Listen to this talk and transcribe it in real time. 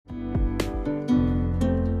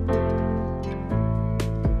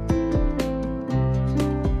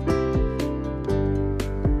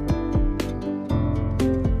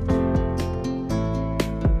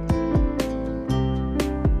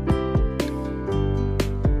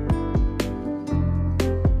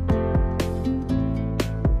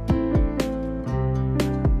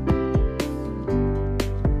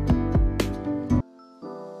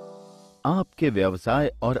आपके व्यवसाय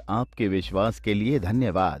और आपके विश्वास के लिए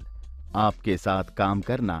धन्यवाद। आपके साथ काम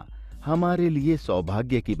करना हमारे लिए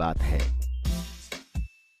सौभाग्य की बात है।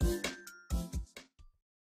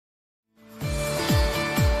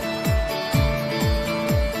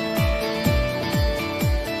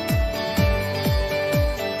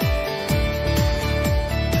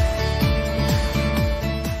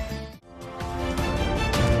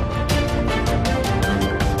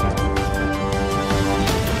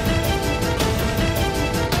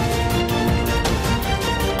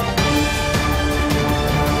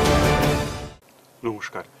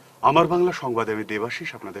 নমস্কার, আমার বাংলা সংবাদে আমি দেবাশিস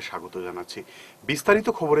আপনাদের স্বাগত জানাচ্ছি। বিস্তারিত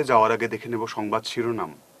খবরে যাওয়ার আগে দেখে নেব সংবাদ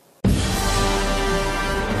শিরোনাম।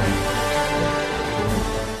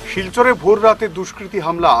 শিলচরে ভোর রাতে দুষ্কৃতী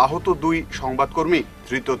হামলা, আহত 2 সংবাদকর্মী,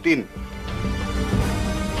 ধৃত 3।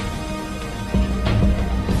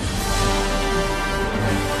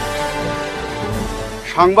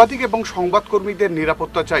 সাংবাদিক এবং সংবাদকর্মীদের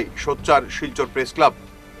নিরাপত্তা চাই, সোচ্চার শিলচর প্রেস ক্লাব।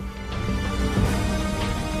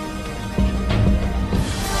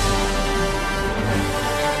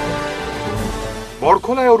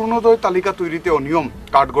 বড়খোলায় অরুণোদয় তালিকা তৈরিতে অনিয়ম,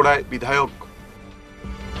 কাঠগড়ায় বিধায়ক।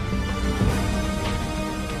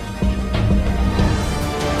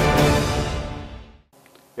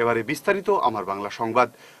 এবারে বিস্তারিত আমার বাংলা সংবাদ।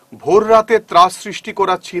 ভোর রাতে ত্রাস সৃষ্টি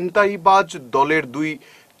করা ছিনতাইবাজ দলের 2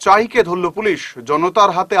 চাইকে ধরল পুলিশ।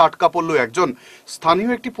 জনতার হাতে আটকা পড়ল একজন।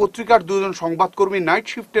 স্থানীয় একটি পত্রিকার 2 জন সংবাদকর্মী নাইট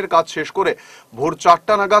শিফটের কাজ শেষ করে ভোর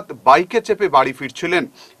 4টা নাগাদ বাইকে চেপে বাড়ি ফিরছিলেন।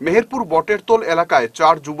 মেহেরপুর বটেরতোল এলাকায়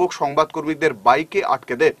 4 যুবক সংবাদকর্মীদের বাইকে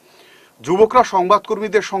আটকে দেয়। যুবকরা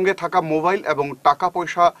সংবাদকর্মীদের সঙ্গে থাকা মোবাইল এবং টাকা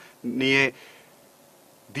পয়সা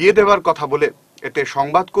দিয়ে দেওয়ার কথা বলে এতে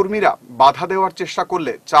সংবাদকর্মীরা বাধা দেওয়ার চেষ্টা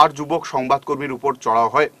করলে 4 যুবক সংবাদকর্মীর উপর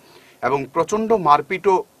চড়াও হয় এবং প্রচন্ড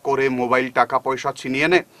মারপিটও করে মোবাইল, টাকা পয়সা ছিনিয়ে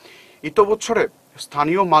নেয়। ইতোবৎসরে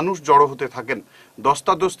স্থানীয় মানুষ জড়ো হতে থাকেন।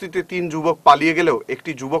 দস্তাদস্তিতে 3 যুবক পালিয়ে গেলেও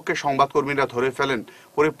একটি যুবককে সংবাদকর্মীরা ধরে ফেলেন।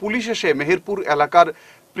 পরে পুলিশ এসে মেহেরপুর এলাকার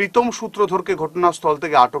প্রীতম সূত্রধরকে ঘটনাস্থল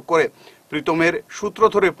থেকে আটক করে। প্রীতমের সূত্র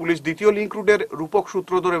ধরে পুলিশ দ্বিতীয় লিঙ্ক রোডের রূপক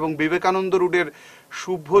সূত্রধর এবং বিবেকানন্দ রোডের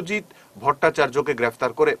শুভজিৎ ভট্টাচার্যকে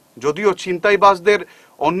গ্রেফতার করে। যদিও ছিনতাইবাজদের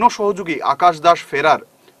অন্য সহযোগী আকাশ দাস ফেরার।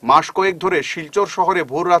 মাস কয়েক ধরে শিলচর শহরে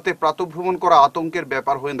ভোর রাতে প্রাতঃভ্রমণ করা আতঙ্কের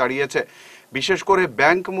ব্যাপার হয়ে দাঁড়িয়েছে। বিশেষ করে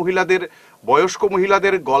ব্যাংক মহিলাদের, বয়স্ক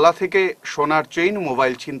মহিলাদের গলা থেকে সোনার চেইন,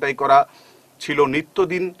 মোবাইল ছিনতাই করা ছিল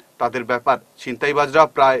নিত্যদিন তাদের ব্যাপার। ছিনতাইবাজরা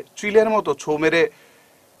প্রায় চিলের মতো ছো মেরে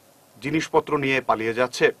জিনিসপত্র নিয়ে পালিয়ে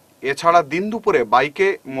যাচ্ছে। এছাড়া দিন দুপুরে বাইকে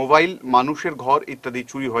মোবাইল, মানুষের ঘর ইত্যাদি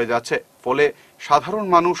চুরি হয়ে যাচ্ছে। ফলে সাধারণ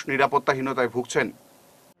মানুষ নিরাপত্তাহীনতায় ভুগছেন।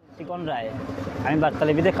 আমি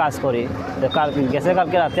বার্তালিপিতে কাজ করি।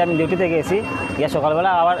 কালকে রাতে আমি ডিউটিতে গেছি, গিয়ে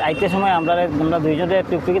সকালবেলা আবার আইতে সময় আমরা 2 জনে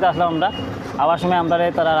টুকটুকিতে আসলাম। আমরা আবার সময় আমরা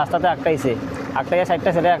তারা রাস্তাতে আটকাইছে। 6টা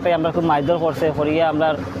ছেলে একটাই আমরা খুব মারধর করছে। করিয়ে আমরা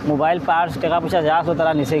মোবাইল, পার্স, টাকা পয়সা যা আসলো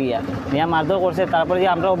তারা নিচে গিয়া নিয়ে মারধর করছে। তারপরে যে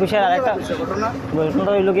আমরা অফিসের আরেকটা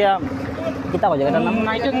ঘটনা হইল গিয়া কিতা বাজে এটার নাম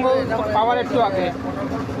পাওয়ার একটু আগে।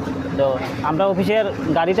 তো আমরা অফিসের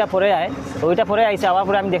গাড়িটা পরে ওইটা পরে আইসে। আবার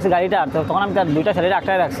পরে আমি দেখছি গাড়িটা, তখন আমি তার 2টা ছেলেরা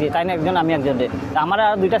আটকায় রাখছি। তাই না একজন, আমি একজনে। আমার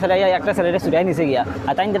আর 2টা ছেলে একটা ছেলেটা ছুটাই নিচে গিয়া,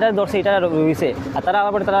 আর তাই যেটা ধরছে এটা রয়েছে। আর তারা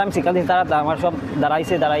আবার পরে তারা আমি শিক্ষা দিচ্ছি, তারা আমার সব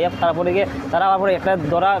দাঁড়াইয়া তারপরে গিয়ে তারা আবার পরে একটা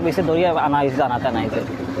ধরা বেশি ধরিয়ে আনা হয়েছে, আনা হয়েছে।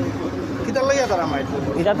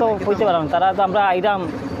 এটা তো কইতে পারলাম। তারা তো আমরা আইতাম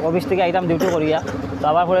অফিস থেকে আইতাম ডিউটি করিয়া। তো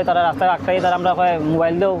আবার পরে তারা রাস্তায় আটকাই, তারা আমরা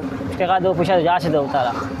মোবাইল দেও, টাকা দেও, পয়সা যা আছে দেও।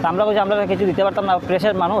 তারা তো আমরা কইছি আমরা কিছু দিতে পারতাম না।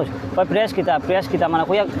 প্রেসের মানুষ প্রেস কিতা মানে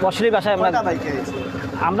কইয়া অশ্লীল ভাষায়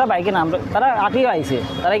আমরা বাইকে না, আমরা তারা আটকে আইছে।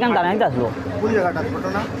 তারা এখানে দাঁড়াইতে আসবো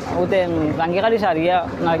ওতে রাঙ্গিকালি সারিয়া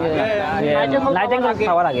নাইট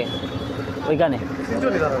খাওয়ার আগে ওইখানে।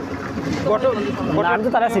 আমি তো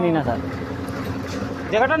তারা চিনি না স্যার।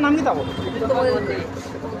 জায়গাটার নাম কি?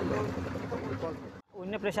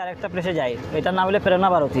 অন্য প্রেসে আরেকটা প্রেসে যাই, এটার নাম হলে প্রেরণা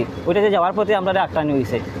ভারতী। ওইটাতে যাওয়ার প্রতি আমরা আটকানি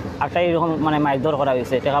হয়েছে। আটটাই এরকম মানে মারধর করা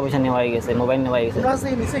হয়েছে, টাকা পয়সা নেওয়া হয়ে গেছে, মোবাইল নেওয়া হয়ে গেছে।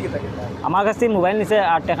 আমার কাছ থেকে মোবাইল নিছে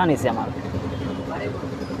আর টাকা নিছে আমার।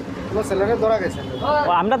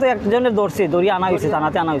 আমরা তো একজনের ধরছি, দড়িয়ে আনা হয়েছে,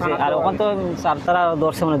 থানাতে আনা হয়েছে। আর ওখান তো তারা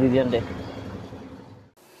ধরছে মানে 2 জনের।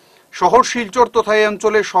 শহর শিলচর তথা এই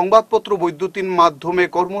অঞ্চলে সংবাদপত্র, বৈদ্যুতিন মাধ্যমে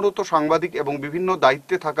কর্মরত সাংবাদিক এবং বিভিন্ন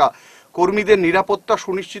দায়িত্বে থাকা কর্মীদের নিরাপত্তা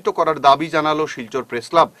সুনিশ্চিত করার দাবি জানালো শিলচর প্রেস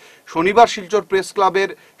ক্লাব। শনিবার শিলচর প্রেস ক্লাবের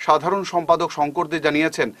সাধারণ সম্পাদক শঙ্কর দে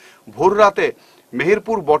জানিয়েছেন, ভোর রাতে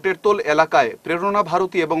মেহেরপুর বটেরতোল এলাকায় প্রেরণা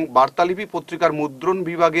ভারতী এবং বার্তালিপি পত্রিকার মুদ্রণ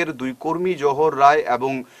বিভাগের 2 কর্মী জহর রায়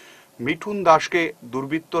এবং মিঠুন দাসকে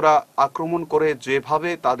দুর্বৃত্তরা আক্রমণ করে যেভাবে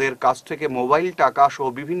তাদের কাছ থেকে মোবাইল, টাকা সহ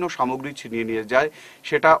বিভিন্ন সামগ্রী ছিনিয়ে নিয়ে যায়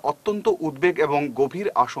সেটা অত্যন্ত উদ্বেগ এবং গভীর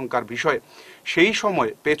আশঙ্কার বিষয়। সেই সময়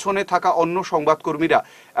পেছনে থাকা অন্য সংবাদকর্মীরা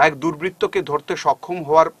এক দুর্বৃত্তকে ধরতে সক্ষম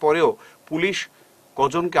হওয়ার পরেও পুলিশ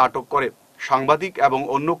কজনকে আটক করে। সাংবাদিক এবং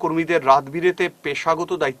অন্য কর্মীদের রাত বিরেতে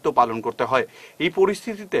পেশাগত দায়িত্ব পালন করতে হয়। এই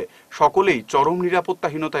পরিস্থিতিতে সকলেই চরম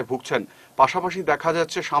নিরাপত্তাহীনতায় ভুগছেন। পাশাপাশি দেখা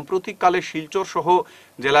যাচ্ছে সাম্প্রতিককালে শিলচর সহ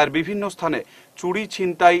জেলার বিভিন্ন স্থানে চুরি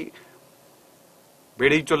ছিনতাই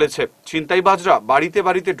বেড়েই চলেছে। ছিনতাইবাজরা বাড়িতে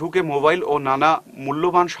বাড়িতে ঢুকে মোবাইল ও নানা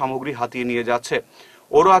মূল্যবান সামগ্রী হাতিয়ে নিয়ে যাচ্ছে।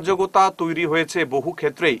 অরাজকতা তৈরি হয়েছে বহু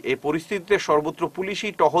ক্ষেত্রেই। এই পরিস্থিতিতে সর্বত্র পুলিশি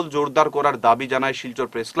টহল জোরদার করার দাবি জানায় শিলচর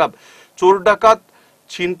প্রেস ক্লাব। চোর ডাকাত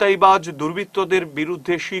ছিনতাইবাজ দুর্বৃত্তদের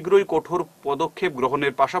বিরুদ্ধে শীঘ্রই কঠোর পদক্ষেপ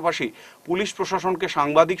গ্রহণের পাশাপাশি পুলিশ প্রশাসনকে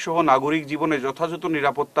সাংবাদিক সহ নাগরিক জীবনে যথাযথ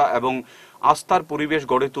নিরাপত্তা এবং আস্থার পরিবেশ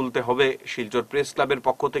গড়ে তুলতে হবে। শিলচর প্রেস ক্লাবের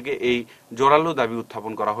পক্ষ থেকে এই জোরালো দাবি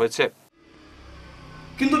উত্থাপন করা হয়েছে।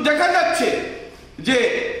 কিন্তু দেখা যাচ্ছে যে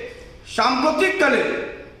সাম্প্রতিককালে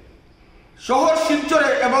শহর শিলচরে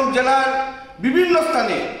এবং জেলার বিভিন্ন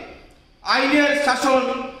স্থানে আইনের শাসন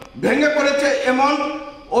ভেঙে পড়েছে এমন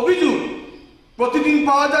অভিযোগ প্রতিদিন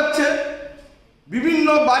পাওয়া যাচ্ছে। বিভিন্ন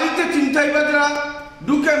বাড়িতে ছিনতাইবাজরা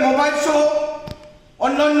ঢুকে মোবাইল সহ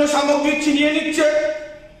অন্যান্য সামগ্রী ছিনিয়ে নিচ্ছে।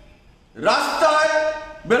 রাস্তায়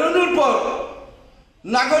বেরোনোর পর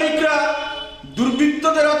নাগরিকরা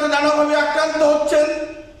দুর্বৃত্তদের হাতে নানাভাবে আক্রান্ত হচ্ছেন,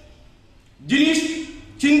 জিনিস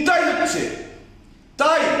ছিনতাই হচ্ছে।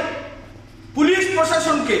 তাই পুলিশ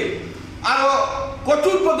প্রশাসনকে আরো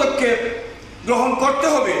কঠোর পদক্ষেপ গ্রহণ করতে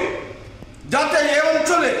হবে, যাতে এই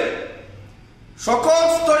অঞ্চলে সকল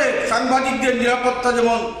স্তরের সাংবাদিকদের নিরাপত্তা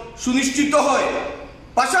যেমন সুনিশ্চিত হয়,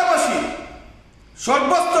 পাশাপাশি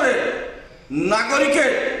সর্বস্তরের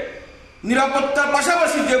নাগরিকের নিরাপত্তার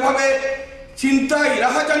পাশাপাশি যেভাবে ছিনতাই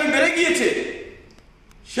রাহাজানি বেড়ে গিয়েছে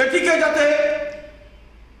সেটিকে যাতে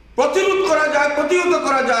প্রতিরোধ করা যায়, প্রতিহত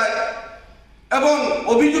করা যায় এবং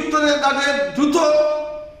অভিযুক্তদের তাদের দ্রুত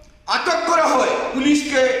আটক করা হয়।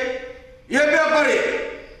 পুলিশকে এ ব্যাপারে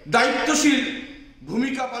দায়িত্বশীল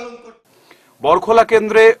ভূমিকা পালন করতে। বরখোলা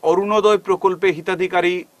কেন্দ্রে অরুণোদয় প্রকল্পে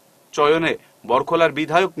হিতাধিকারী চয়নে বরখোলার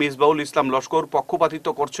বিধায়ক মিসবাউল ইসলাম লস্কর পক্ষপাতিত্ব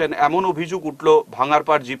করছেন এমন অভিযোগ উঠল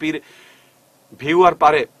ভাঙারপাড় জিপির ভিউয়ার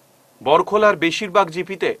পারে। বরখোলার বেশিরভাগ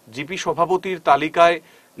জিপিতে জিপি সভাপতির তালিকায়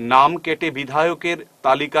নাম কেটে বিধায়কের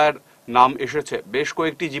তালিকার নাম এসেছে। বেশ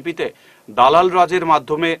কয়েকটি জিপিতে দালাল রাজের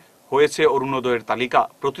মাধ্যমে হয়েছে অরুণোদয়ের তালিকা।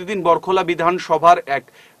 প্রতিদিন বরখোলা বিধানসভার এক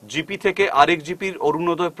জিপি থেকে আরেক জিপির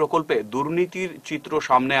অরুণোদয় প্রকল্পে দুর্নীতির চিত্র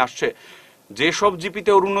সামনে আসছে। যেসব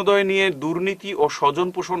জিপিতে অরুণোদয় নিয়ে দুর্নীতি ও স্বজন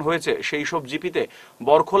পোষণ হয়েছে সেই সব জিপিতে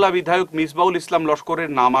বরখোলা বিধায়ক মিসবাউল ইসলাম লস্করের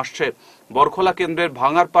নাম আসছে। বরখোলা কেন্দ্রের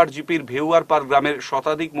ভাঙারপাড় জিপির ভেউয়ারপাড় গ্রামের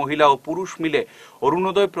শতাধিক মহিলা ও পুরুষ মিলে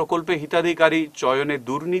অরুণোদয় প্রকল্পে হিতাধিকারী চয়নে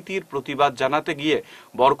দুর্নীতির প্রতিবাদ জানাতে গিয়ে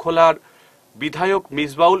বরখোলার বিধায়ক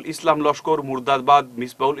মিসবাউল ইসলাম লস্কর মুর্দাবাদ,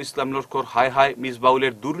 মিসবাউল ইসলাম লস্কর হায় হায়,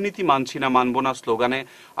 মিসবাউলের দুর্নীতি মানছি না মানব না স্লোগানে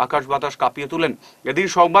আকাশ বাতাস কাঁপিয়ে তোলেন। এদিন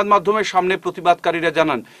সংবাদ মাধ্যমের সামনে প্রতিবাদকারীরা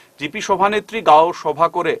জানান, জিপি সভানেত্রী গাঁও সভা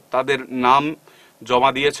করে তাদের নাম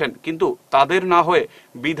জমা দিয়েছেন, কিন্তু তাদের না হয়ে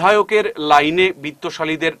বিধায়কের লাইনে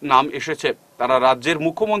বিত্তশালীদের নাম এসেছে। তারা রাজ্যের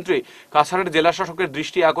মুখ্যমন্ত্রী কাছাড়ের জেলা শাসকের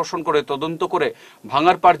দৃষ্টি আকর্ষণ করে তদন্ত করে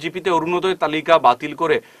ভাঙারপাড় জিপিতে অরুণোদয় তালিকা বাতিল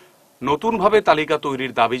করে নতুনভাবে তালিকা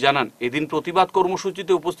তৈরির দাবি জানান। এদিন প্রতিবাদ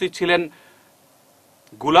কর্মসূচিতে উপস্থিত ছিলেন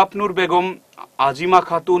গুলাবনুর বেগম, আজিমা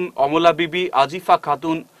খাতুন, অমলা বিবি, আজিফা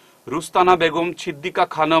খাতুন, রুস্তানা বেগম, সিদ্দিকা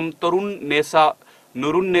খানম, তরুণ নেসা,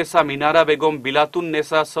 নুরুন নেসা, মিনারা বেগম, বিলাতুন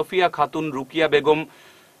নেসা, সফিয়া খাতুন, রুকিয়া বেগম,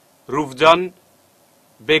 রুফজান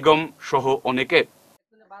বেগম সহ অনেকে।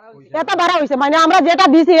 এটা বাড়া হয়েছে, মানে আমরা যেটা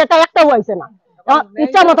দিছি এটা একটা হয়েছে না,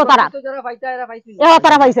 ইচ্ছা মতো তারা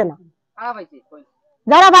পাইছে না।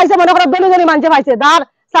 যারা পাইছে মনে করো দলি দলি মানছে পাইছে, যার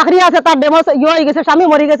চাকরি আছে তার ডেমোস ইয়ে হয়ে গেছে, স্বামী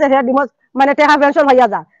মরি গেছে, ডেমোস মানে টেকা পেনশন ভাইয়া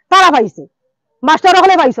যা তারা পাইছে, মাস্টার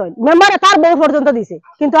ওখানে পাইছে, মেম্বারে তার বউ পর্যন্ত দিছে,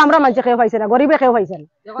 কিন্তু আমরা মানুষে কেউ পাইছে না, গরিবে কেউ পাইছে না।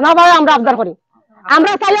 না ভাই আমরা আবদার করি,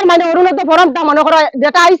 আমরা চাই মানে অরুণোদয় ফরমটা মনে করো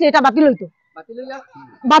যেটা আইছে এটা বাতিল হইতো,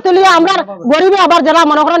 বাতিল আমরা গরিবে আবার যারা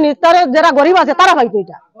মনে করো নিস্তারে যারা গরিব আছে তারা পাইতো।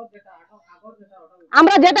 এটা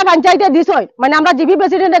আমরা যেটা পঞ্চায়েতে দিছ মানে আমরা জিপি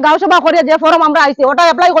প্রেসিডেন্টে গাঁও সভা করে যে ফর্ম আমরা আইছি ওটা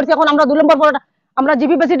অ্যাপ্লাই করছি, এখন আমরা 2 নম্বর ফর্মটা আমরা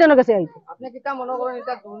জিপি প্রেসিডেন্টের কাছে আইছি। আপনি কি তা মনে করেন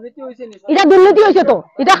এটা দুর্নীতি হইছে? এটা দুর্নীতি হইছে, তো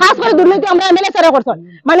এটা খাস করে দুর্নীতি আমরা এমএলএ স্যারে করছন,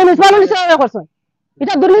 মানে মিউনিসিপালিটি স্যারে করছন,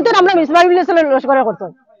 এটা দুর্নীতি আমরা মিউনিসিপালিটি স্যারে করে করছন।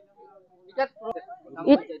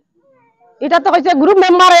 এটা তো হইছে গ্রুপ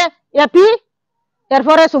মেম্বার এপি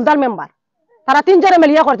এরপরে সুলতান মেম্বার, তারা 3-4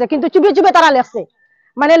 মিলিয়া করছে, কিন্তু চুপি চুপি তারা লেখছে,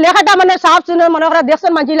 মানে লেখাটা মানে সাফ শুনে মনে করে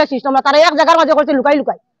দেখছেন মানছিলা সিস্টেম না, তারা এক জায়গার মাঝে করছে লুকাই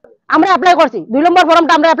লুকাই। আমরা অ্যাপ্লাই করছি 2 নম্বর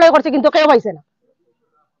ফর্মটা আমরা অ্যাপ্লাই করছি, কিন্তু কেউ পাইছে না।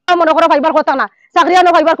 মনে করো পাইবার কথা না,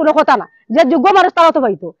 চাকরিয়ানো পাইবার কোনো কথা না। যে যোগ্য মানুষ তারা তো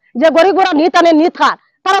পাইতো, যে গরিব গোড়া নিত আনে নিত খার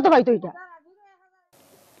তারা তো পাইতো। এটা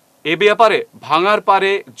এ ব্যাপারে ভাঙার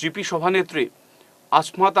পারে জিপি সভানেত্রী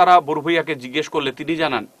আসমা তারা বড়ভূইয়াকে জিজ্ঞেস করলে তিনি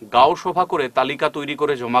জানান, গাঁও সভা করে তালিকা তৈরি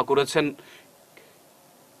করে জমা করেছেন,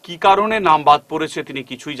 কি কারণে নাম বাদ পড়েছে তিনি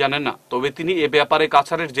কিছুই জানেন না। তবে তিনি এ ব্যাপারে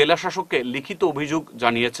কাছাড়ের জেলা শাসককে লিখিত অভিযোগ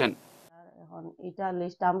জানিয়েছেন। এখন এটা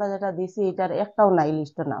লিস্ট আমরা যেটা দিছি এটার একটাও নাই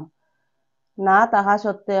লিস্টের নাম না, তাহা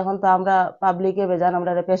সত্ত্বে এখন তো আমরা পাবলিকে বেজান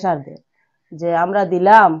আমরা প্রেসার দেয় যে আমরা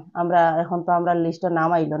দিলাম, আমরা এখন তো আমরা লিস্টের নাম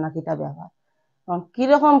আইলো না, কিতা ব্যাপার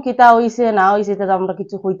কিরকম কিতা হইছে না হইছে তো আমরা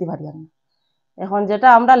কিছু কইতে পারি না। এখন যেটা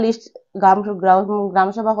আমরা লিস্ট গ্রাম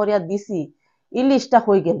সভা করিয়া দিছি এই লিস্টটা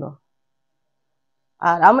হয়ে গেল,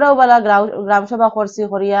 আর আমরাও বলা গ্রাম সভা করছি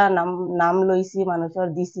করিয়া নাম লইছি মানুষের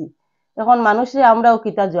দিছি, এখন মানুষে আমরাও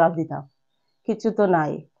কিতা জবাব দিতাম, কিছু তো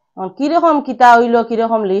নাই। এখন কিরকম কিতা হইলো,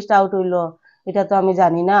 কিরকম লিস্ট আউট হইলো এটা তো আমি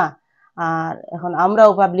জানি না। আর এখন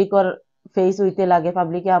আমরাও পাবলিকর ফেস হইতে লাগে,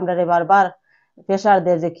 পাবলিকে আমরা বারবার প্রেসার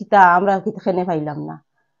দেয় যে কিতা আমরা খেনে পাইলাম না।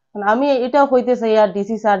 আমি এটাও কইতে চাই আর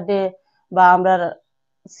ডিসি স্যার ডে বা আমরা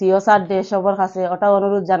সিও স্যার ডে সবার কাছে ওটা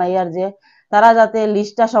অনুরোধ জানাই আর যে তারা যাতে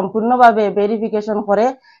লিস্টটা সম্পূর্ণভাবে ভেরিফিকেশন করে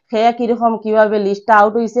খেয়া কিরকম কিভাবে লিস্টটা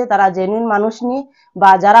আউট হইছে, তারা জেনুইন মানুষ নি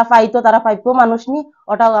বা যারা পাইতো তারা প্রাপ্য মানুষ নি,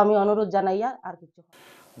 ওটাও আমি অনুরোধ জানাই। আর কিছু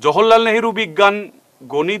জওহরলাল নেহেরু বিজ্ঞান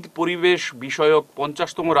গণিত পরিবেশ বিষয়ক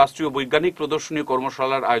 50তম রাষ্ট্রীয় বৈজ্ঞানিক প্রদর্শনী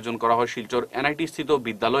কর্মশালার আয়োজন করা হয় শিলচর এনআইটি স্থিত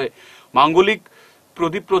বিদ্যালয়ে। মাঙ্গলিক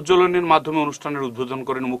প্রদীপ প্রজ্বলনের মাধ্যমে অনুষ্ঠানের উদ্বোধন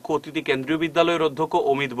করেন মুখ্য অতিথি কেন্দ্রীয় বিদ্যালয়ের অধ্যক্ষ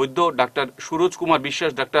অমিত বৈদ্য, ডাক্তার সুরজ কুমার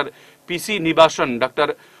বিশ্বাস, ডাক্তার পিসি নিবাসন, ডাক্তার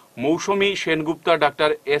মৌসুমী সেনগুপ্তা,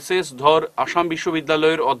 ডাক্তার এস ধর, আসাম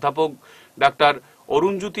বিশ্ববিদ্যালয়ের অধ্যাপক ডাক্তার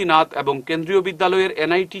অরুণজ্যোতি নাথ এবং কেন্দ্রীয় বিদ্যালয়ের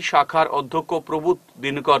এনআইটি শাখার অধ্যক্ষ প্রবুত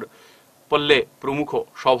দিনকর পল্লে প্রমুখ।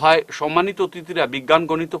 সভায় সম্মানিত অতিথিরা বিজ্ঞান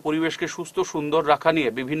গণিত পরিবেশকে সুস্থ সুন্দর রাখা নিয়ে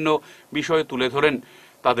বিভিন্ন বিষয় তুলে ধরেন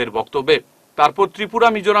তাদের বক্তব্যে। তারপর ত্রিপুরা,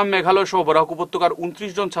 মিজোরাম, মেঘালয় সহ বরাক উপত্যকার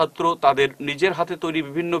 29 জন ছাত্র তাদের নিজের হাতে তৈরি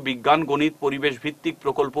বিভিন্ন বিজ্ঞান গণিত পরিবেশ ভিত্তিক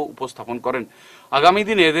প্রকল্প উপস্থাপন করেন। আগামী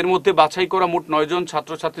দিনে এদের মধ্যে বাছাই করা মোট 9 জন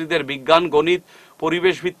ছাত্রছাত্রীদের বিজ্ঞান গণিত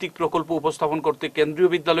পরিবেশ ভিত্তিক প্রকল্প উপস্থাপন করতে কেন্দ্রীয়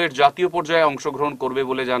বিদ্যালয়ের জাতীয় পর্যায়ে অংশগ্রহণ করবে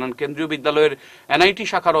বলে জানান কেন্দ্রীয় বিদ্যালয়ের এনআইটি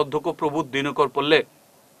শাখার অধ্যক্ষ প্রবুত Dinkar পল্লে।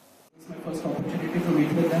 It's my first opportunity to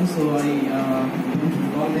meet with them, so I don't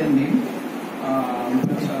recall their name,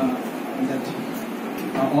 but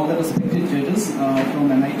all the respected judges from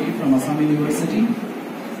NIT, from Assam University,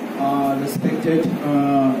 respected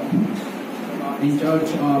in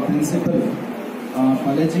charge principal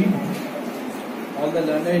Palaji, all the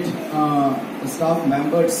learned staff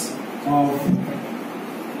members of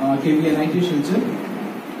KVNIT Shilchar,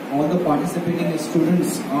 all the participating students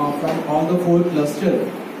from all the 4 clusters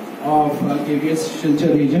of KVS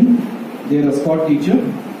Shilchar region, their escort teacher.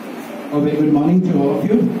 A very good morning to all of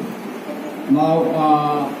you. Now,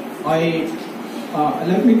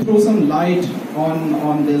 let me throw some light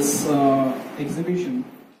on this exhibition.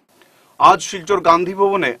 আজ শিলচর গান্ধী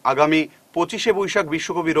ভবনে আগামী 25শে বৈশাখ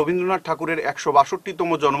বিশ্বকবি রবীন্দ্রনাথ ঠাকুরের 162তম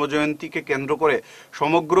জন্মজয়ন্তীকে কেন্দ্র করে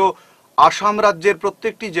সমগ্র আসাম রাজ্যের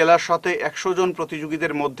প্রত্যেকটি জেলার সাথে 100 জন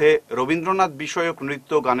প্রতিযোগীদের মধ্যে রবীন্দ্রনাথ বিষয়ক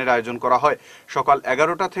নৃত্য গানের আয়োজন করা হয়। সকাল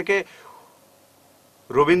 11টা থেকে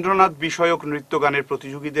রবীন্দ্রনাথ বিষয়ক নৃত্য গানের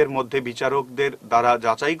প্রতিযোগীদের মধ্যে বিচারকদের দ্বারা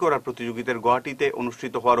যাচাই করা প্রতিযোগিতার গুয়াহাটিতে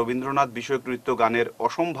অনুষ্ঠিত হওয়া রবীন্দ্রনাথ বিষয়ক নৃত্য গানের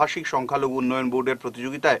অসম ভাষিক সংখ্যালঘু উন্নয়ন বোর্ডের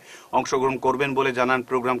প্রতিযোগিতায় অংশগ্রহণ করবেন বলে জানান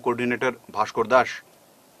প্রোগ্রাম কোঅর্ডিনেটর ভাস্কর দাস।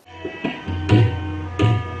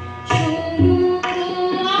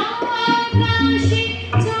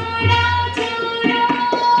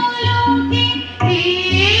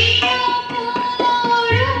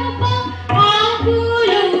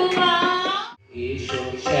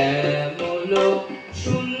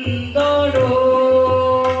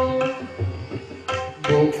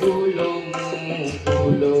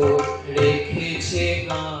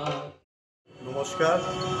 নমস্কার।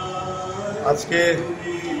 আজকে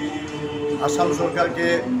আসাম সরকারকে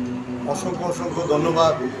অসংখ্য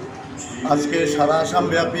ধন্যবাদ। আজকে সারা আসাম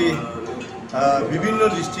ব্যাপী বিভিন্ন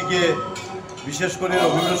ডিস্ট্রিক্টে বিশেষ করে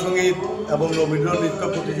রবীন্দ্রসঙ্গীত এবং রবীন্দ্র নৃত্য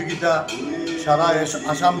প্রতিযোগিতা সারা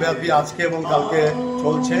আসাম ব্যাপী আজকে এবং কালকে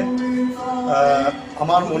চলছে।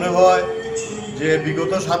 আমার মনে হয় যে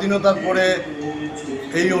বিগত স্বাধীনতার পরে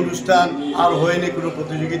এই অনুষ্ঠান আর হয়নি কোনো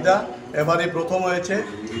প্রতিযোগিতা, এবারে প্রথম হয়েছে।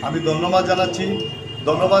 আমি ধন্যবাদ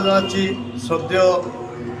জানাচ্ছি শ্রদ্ধেয়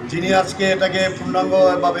যিনি আজকে এটাকে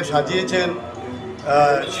পূর্ণাঙ্গভাবে সাজিয়েছেন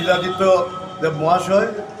শিলাদিত্য দেব মহাশয়,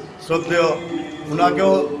 শ্রদ্ধেয়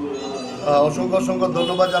ওনাকেও অসংখ্য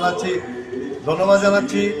ধন্যবাদ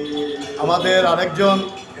জানাচ্ছি। আমাদের আরেকজন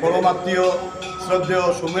পরমাত্মীয় শ্রদ্ধেয়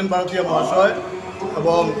সৌমেন ভারতীয় মহাশয়,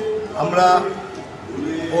 এবং আমরা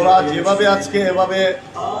ওরা যেভাবে আজকে এভাবে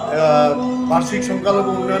বার্ষিক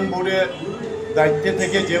সংখ্যালঘু উন্নয়ন বোর্ডের দায়িত্বে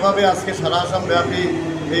থেকে যেভাবে আজকে সারা আসাম ব্যাপী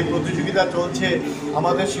এই প্রতিযোগিতা চলছে,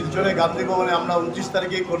 আমাদের শিলচরে গান্ধী ভবনে আমরা 29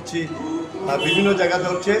 তারিখেই করছি, বিভিন্ন জায়গাতে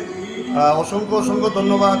হচ্ছে। অসংখ্য অসংখ্য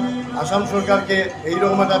ধন্যবাদ আসাম সরকারকে,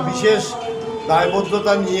 এইরকম একটা বিশেষ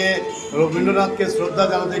দায়বদ্ধতা নিয়ে রবীন্দ্রনাথকে শ্রদ্ধা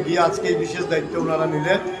জানাতে গিয়ে আজকে এই বিশেষ দায়িত্ব ওনারা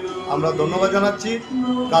নিলেন। আমরা ধন্যবাদ জানাচ্ছি,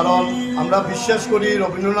 কারণ আমরা বিশ্বাস করি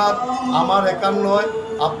রবীন্দ্রনাথ আমার একার নয়,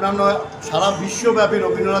 আপনার নয়, সারা বিশ্বব্যাপী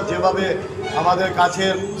রবীন্দ্রনাথ যেভাবে আমাদের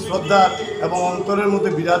কাছের শ্রদ্ধা এবং অন্তরের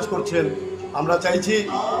মধ্যে বিরাজ করছেন, আমরা চাইছি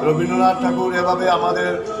রবীন্দ্রনাথ ঠাকুর এভাবে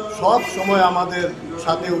আমাদের সব সময় আমাদের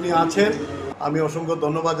সাথে উনি আছেন। আমি অসংখ্য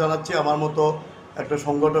ধন্যবাদ জানাচ্ছি। আমার মতো একটা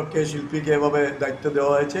সংগঠককে, শিল্পীকে এভাবে দায়িত্ব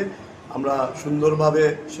দেওয়া হয়েছে। আমরা সুন্দরভাবে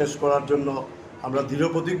শেষ করার জন্য আমরা দৃঢ়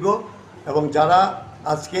প্রতিজ্ঞ, এবং যারা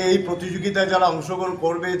আজকে এই প্রতিযোগিতায় যারা অংশগ্রহণ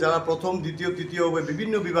করবে, যারা প্রথম, দ্বিতীয়, তৃতীয় হবে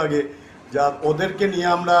বিভিন্ন বিভাগে, যা ওদেরকে নিয়ে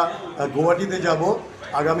আমরা গৌহাটিতে যাব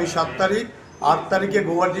আগামী 7 তারিখ। 8 তারিখে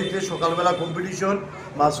গৌহাটিতে সকালবেলা কম্পিটিশন,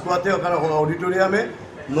 মাসকুয়াতে ওখানে অডিটোরিয়ামে,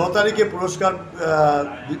 9 তারিখে পুরস্কার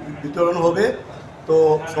বিতরণ হবে। তো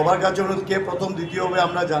সবার কাছে অনুরোধ, কে প্রথম দ্বিতীয় হবে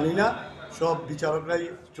আমরা জানি না, সব বিচারকরাই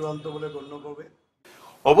চূড়ান্ত বলে গণ্য করবে।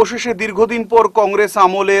 অবশেষে দীর্ঘদিন পর কংগ্রেস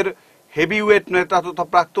আমলের হেভিওয়েট নেতা তথা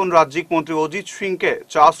প্রাক্তন রাজ্যিক মন্ত্রী অজিত সিংকে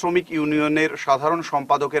চা শ্রমিক ইউনিয়নের সাধারণ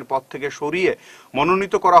সম্পাদকের পদ থেকে সরিয়ে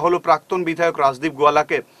মনোনীত করা হলো প্রাক্তন বিধায়ক রাজদীপ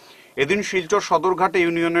গোয়ালাকে। এদিন শিলচর সদরঘাটে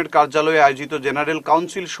ইউনিয়নের কার্যালয়ে আয়োজিত জেনারেল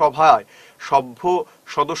কাউন্সিল সভায় সভ্য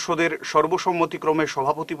সদস্যদের সর্বসম্মতিক্রমে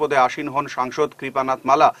সভাপতি পদে আসীন হন সাংসদ কৃপানাথ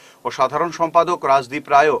মালা ও সাধারণ সম্পাদক রাজদীপ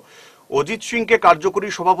রায়ও। অজিত সিংকে কার্যকরী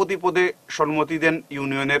সভাপতি পদে সম্মতি দেন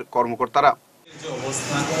ইউনিয়নের কর্মকর্তারা।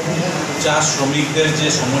 অবস্থান, চা শ্রমিকদের যে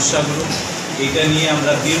সমস্যাগুলো, এটা নিয়ে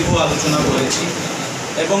আমরা দীর্ঘ আলোচনা করেছি,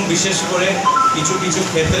 এবং বিশেষ করে কিছু কিছু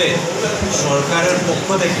ক্ষেত্রে সরকারের পক্ষ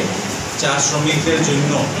থেকে চা শ্রমিকদের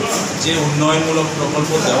জন্য যে উন্নয়নমূলক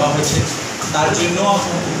প্রকল্প দেওয়া হয়েছে তার জন্য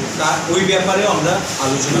ওই ব্যাপারেও আমরা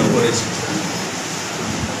আলোচনা করেছি।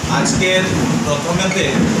 আজকের প্রথমেতে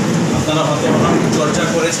আপনারা হয়তো অনেক চর্চা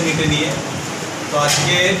করেছেন এটা নিয়ে। তো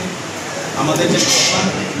আজকে আমাদের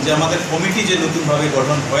আমাদের কমিটি যে নতুনভাবে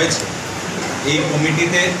গঠন হয়েছে, এই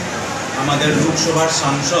কমিটিতে আমাদের লোকসভার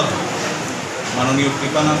সাংসদ মাননীয়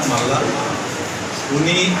কৃপানাথ মাল্লা,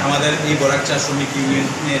 উনি আমাদের এই বরাক চা শ্রমিক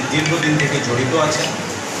ইউনিয়নে দীর্ঘদিন থেকে জড়িত আছেন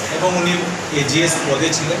এবং উনি এজিএস পদে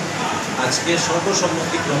ছিলেন। আজকে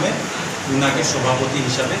সর্বসম্মতিক্রমে উনাকে সভাপতি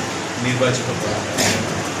হিসাবে নির্বাচিত করা হয়।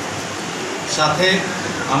 সাথে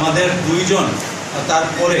আমাদের দুইজন,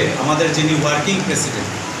 তারপরে আমাদের যিনি ওয়ার্কিং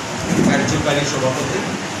প্রেসিডেন্ট,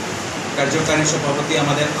 কার্যকারী সভাপতি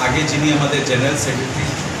আমাদের আগে যিনি আমাদের জেনারেল সেক্রেটারি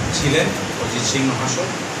ছিলেন অজিত সিং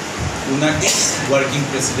মহাশয়, উনাকে ওয়ার্কিং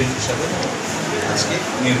প্রেসিডেন্ট হিসাবে আজকে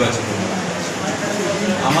নির্বাচিত করা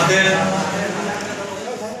আমাদের।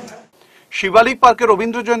 শিবালিক পার্কে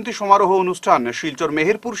রবীন্দ্র জয়ন্তী সমারোহ অনুষ্ঠান। শিলচর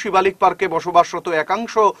মেহেরপুর শিবালিক পার্কে বসবাসরত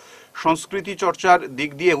একাংশ সংস্কৃতি চর্চার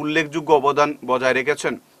দিক দিয়ে উল্লেখযোগ্য অবদান বজায়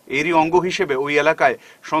রেখেছেন। এরই অঙ্গ হিসেবে ওই এলাকায়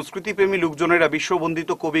সংস্কৃতিপ্রেমী লোকজনেরা বিশ্ববন্দিত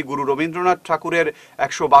কবি গুরু রবীন্দ্রনাথ ঠাকুরের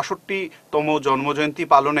 162তম জন্মজয়ন্তী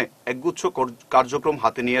পালনে একগুচ্ছ কার্যক্রম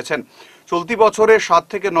হাতে নিয়েছেন। চলতি বছরের 7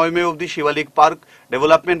 থেকে 9 মে অবধি শিবালিক পার্ক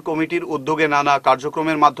ডেভেলপমেন্ট কমিটির উদ্যোগে নানা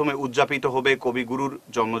কার্যক্রমের মাধ্যমে উদযাপিত হবে কবিগুরুর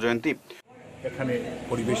জন্মজয়ন্তী। এখানে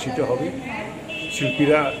পরিবেশিত হবে।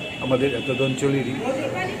 শিল্পীরা আমাদের এতদ অঞ্চলেরই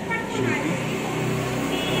শিল্পী।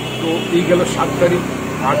 তো এই গেল 7 তারিখ।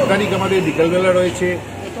 8 তারিখ আমাদের বিকালবেলা রয়েছে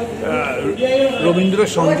রবীন্দ্র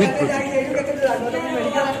সঙ্গীত প্রতিযোগিতা।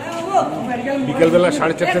 বিকালবেলা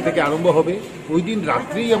 4:30 থেকে আরম্ভ হবে। ওই দিন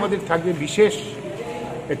রাত্রেই আমাদের থাকবে বিশেষ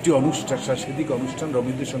একটি অনুষ্ঠান, সাংস্কৃতিক অনুষ্ঠান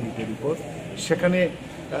রবীন্দ্রসঙ্গীতের উপর। সেখানে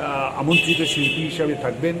আমন্ত্রিত শিল্পী হিসাবে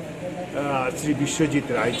থাকবেন শ্রী বিশ্বজিৎ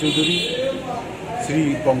রায়চৌধুরী, শ্রী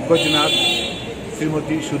পঙ্কজ নাথ,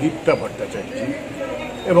 শ্রীমতী সুদীপ্তা ভট্টাচার্য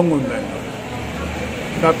এবং অন্যান্য।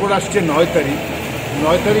 তারপর আসছে 9 তারিখ।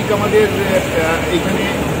 9 তারিখ আমাদের এখানে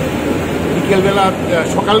বিকেলবেলা,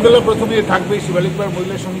 সকালবেলা প্রথমে থাকবে শিবালিক পার্ক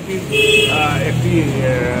মহিলা সমিতির একটি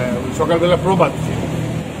সকালবেলা প্রভাত।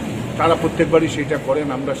 তারা প্রত্যেকবারই সেটা করেন।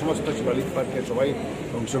 আমরা সমস্ত শিবালিক পার্কে সবাই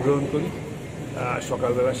অংশগ্রহণ করি।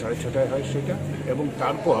 সকালবেলা 6:30 হয় সেটা, এবং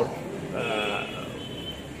তারপর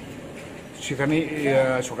সেখানে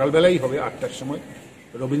সকালবেলাই হবে 8টার সময়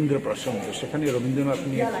রবীন্দ্র প্রসঙ্গ। সেখানে রবীন্দ্রনাথ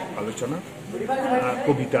নিয়ে আলোচনা,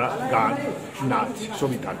 কবিতা, গান, নাচ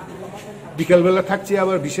সবই থাকবে। বিকালবেলা থাকছে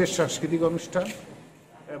আবার বিশেষ সাংস্কৃতিক অনুষ্ঠান।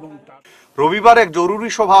 এবং রবিবার এক জরুরি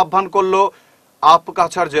সভা আহ্বান করল আপ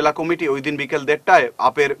কাছাড় জেলা কমিটি। ওই দিন বিকেল 1:30টায়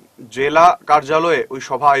আপের জেলা কার্যালয়ে ওই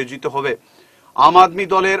সভা আয়োজিত হবে। আম আদমি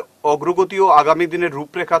দলের অগ্রগতি ও আগামী দিনের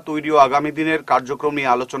রূপরেখা তৈরি ও আগামী দিনের কার্যক্রম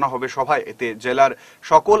নিয়ে আলোচনা হবে সভায়। এতে জেলার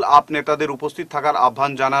সকল আপ নেতাদের উপস্থিত থাকার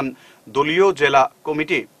আহ্বান জানান দলীয় জেলা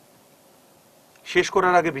কমিটি। শেষ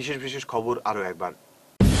করার আগে বিশেষ বিশেষ খবর আরো একবার।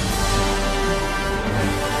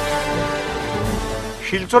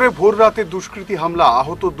 শিলচরে ভোর রাতে দুষ্কৃতী হামলা,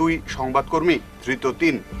 আহত 2 সংবাদকর্মী, ধৃত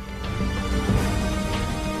 3।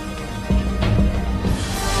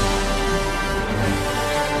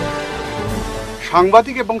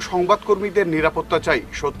 সাংবাদিক এবং সংবাদকর্মীদের নিরাপত্তা চাই,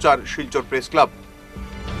 সোচ্চার শিলচর প্রেস ক্লাব।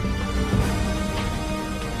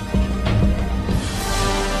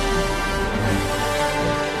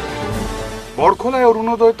 বড়খোলায়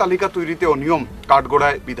অরুণোদয় তালিকা তৈরিতে অনিয়ম,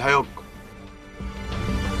 কাঠগড়ায় বিধায়ক।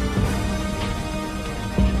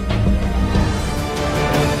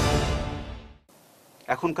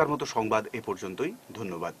 এখনকার মতো সংবাদ এ পর্যন্তই।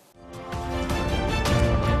 ধন্যবাদ।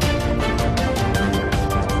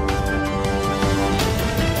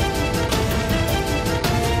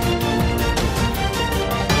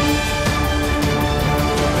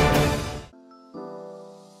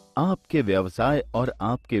 आपके व्यवसाय और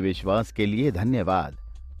आपके विश्वास के लिए धन्यवाद।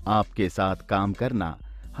 आपके साथ काम करना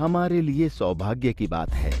हमारे लिए सौभाग्य की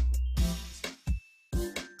बात है।